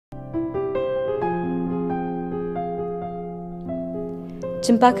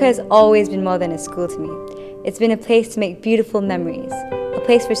Cempaka has always been more than a school to me. It's been a place to make beautiful memories, a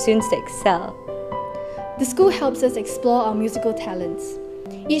place for students to excel. The school helps us explore our musical talents.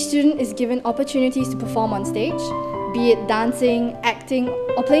 Each student is given opportunities to perform on stage, be it dancing, acting,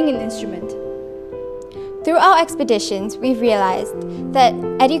 or playing an instrument. Through our expeditions, we've realized that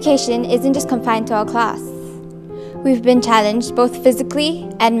education isn't just confined to our class. We've been challenged both physically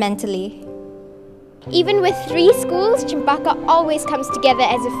and mentally. Even with 3 schools, Cempaka always comes together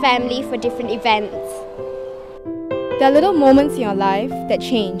as a family for different events. There are little moments in your life that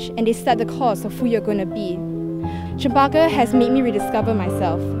change and they set the course of who you're going to be. Cempaka has made me rediscover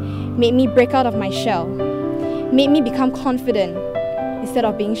myself, made me break out of my shell, made me become confident instead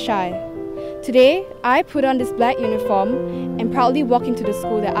of being shy. Today, I put on this black uniform and proudly walk into the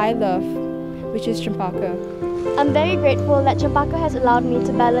school that I love, which is Cempaka. I'm very grateful that Cempaka has allowed me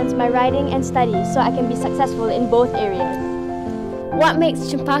to balance my writing and study so I can be successful in both areas. What makes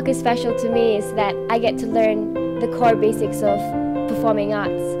Cempaka special to me is that I get to learn the core basics of performing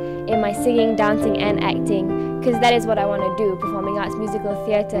arts in my singing, dancing and acting, because that is what I want to do, performing arts, musical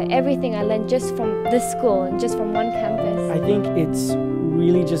theatre, everything I learned just from this school and just from one campus. I think it's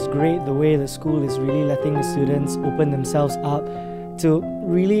really just great the way the school is really letting the students open themselves up to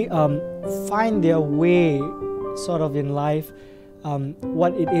really find their way sort of in life,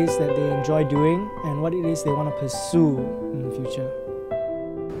 what it is that they enjoy doing and what it is they want to pursue in the future.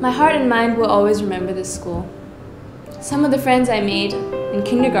 My heart and mind will always remember this school. Some of the friends I made in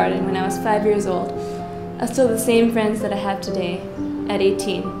kindergarten when I was 5 years old are still the same friends that I have today at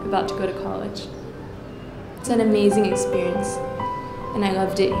 18, about to go to college. It's an amazing experience and I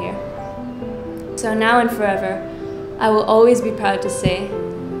loved it here. So now and forever, I will always be proud to say,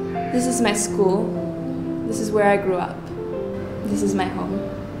 this is my school, this is where I grew up, this is my home.